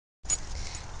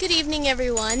Good evening,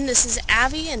 everyone. This is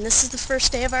Abby, and this is the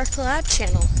first day of our collab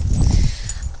channel.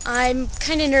 I'm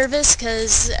kind of nervous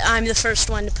because I'm the first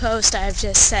one to post. I've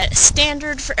just set a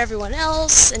standard for everyone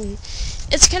else, and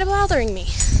it's kind of bothering me.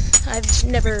 I've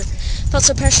never felt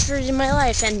so pressured in my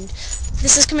life, and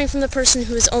this is coming from the person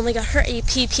who has only got her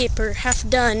AP paper half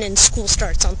done and school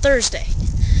starts on Thursday.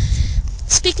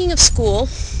 Speaking of school,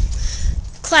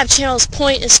 collab channel's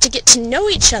point is to get to know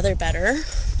each other better,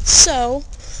 so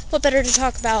what better to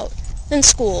talk about than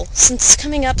school, since it's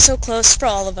coming up so close for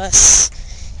all of us.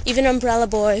 Even Umbrella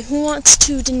Boy, who wants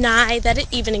to deny that it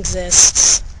even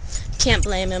exists. Can't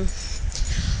blame him.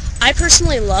 I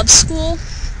personally love school.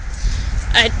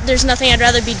 There's nothing I'd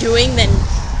rather be doing than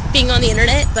being on the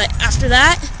internet, but after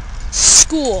that,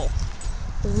 school.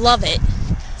 Love it.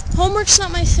 Homework's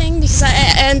not my thing because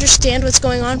I understand what's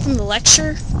going on from the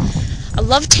lecture. I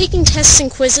love taking tests and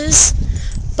quizzes,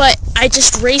 but I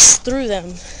just race through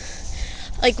them.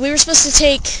 Like, we were supposed to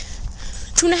take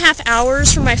 2.5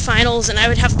 hours for my finals, and I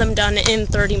would have them done in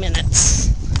 30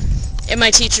 minutes. And my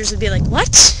teachers would be like,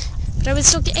 what? But I would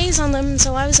still get A's on them,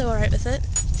 so I was alright with it.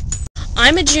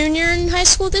 I'm a junior in high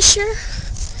school this year,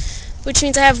 which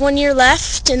means I have 1 year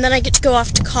left, and then I get to go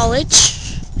off to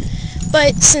college.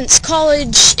 But since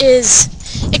college is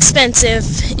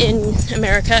expensive in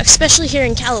America, especially here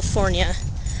in California,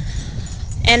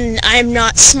 and I'm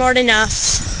not smart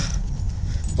enough,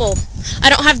 well, I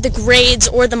don't have the grades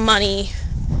or the money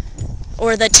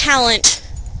or the talent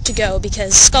to go,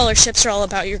 because scholarships are all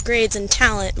about your grades and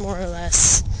talent, more or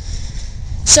less.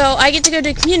 So I get to go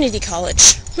to community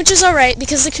college, which is alright,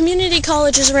 because the community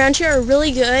colleges around here are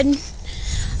really good.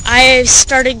 I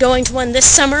started going to one this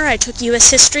summer. I took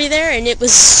U.S. history there, and it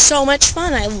was so much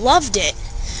fun. I loved it.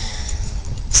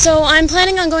 So I'm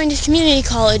planning on going to community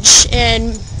college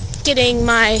and getting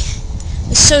my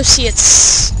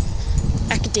associate's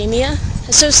academia?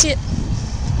 Associate,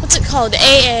 what's it called?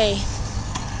 AA.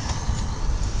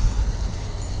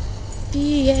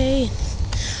 BA.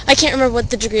 I can't remember what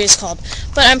the degree is called.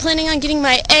 But I'm planning on getting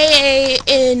my AA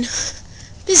in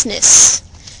business.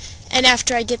 And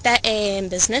after I get that AA in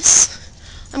business,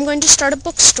 I'm going to start a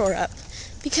bookstore up.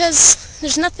 Because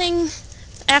there's nothing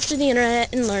after the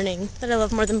internet and learning that I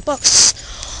love more than books.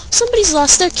 Somebody's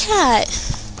lost their cat.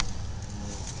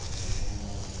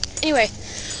 Anyway,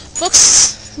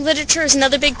 books, literature is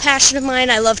another big passion of mine.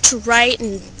 I love to write,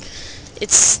 and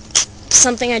it's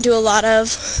something I do a lot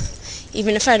of,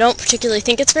 even if I don't particularly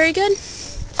think it's very good.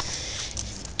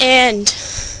 And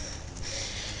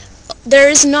there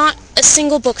is not a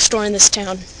single bookstore in this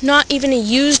town. Not even a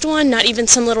used one, not even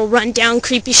some little run-down,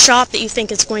 creepy shop that you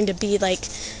think is going to be like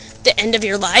the end of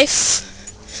your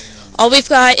life. All we've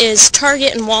got is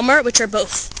Target and Walmart, which are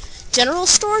both general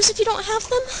stores if you don't have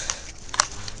them.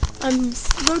 I'm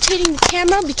rotating the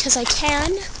camera because I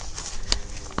can.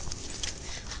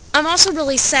 I'm also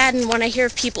really saddened when I hear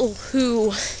of people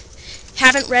who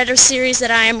haven't read a series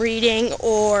that I am reading,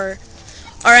 or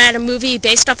are at a movie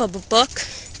based off of a book,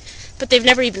 but they've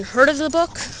never even heard of the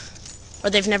book, or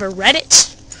they've never read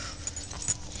it.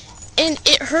 And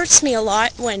it hurts me a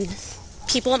lot when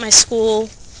people at my school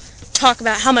talk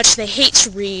about how much they hate to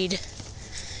read,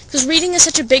 because reading is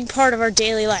such a big part of our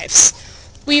daily lives.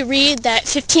 We read that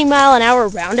 15-mile-an-hour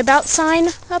roundabout sign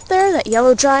up there, that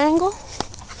yellow triangle.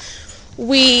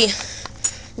 We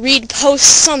read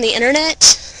posts on the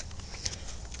internet.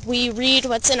 We read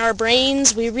what's in our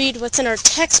brains. We read what's in our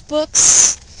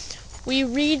textbooks. We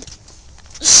read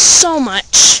so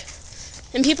much,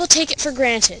 and people take it for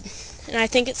granted. And I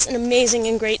think it's an amazing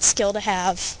and great skill to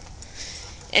have.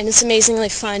 And it's amazingly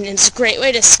fun, and it's a great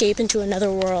way to escape into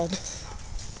another world.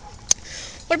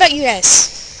 What about you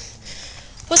guys?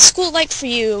 What's school like for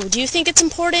you? Do you think it's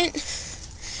important?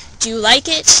 Do you like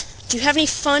it? Do you have any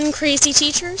fun, crazy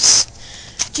teachers?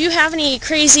 Do you have any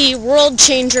crazy world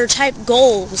changer type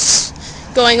goals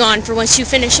going on for once you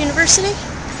finish university?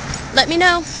 Let me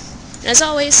know. And as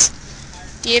always,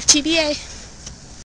 DFTBA.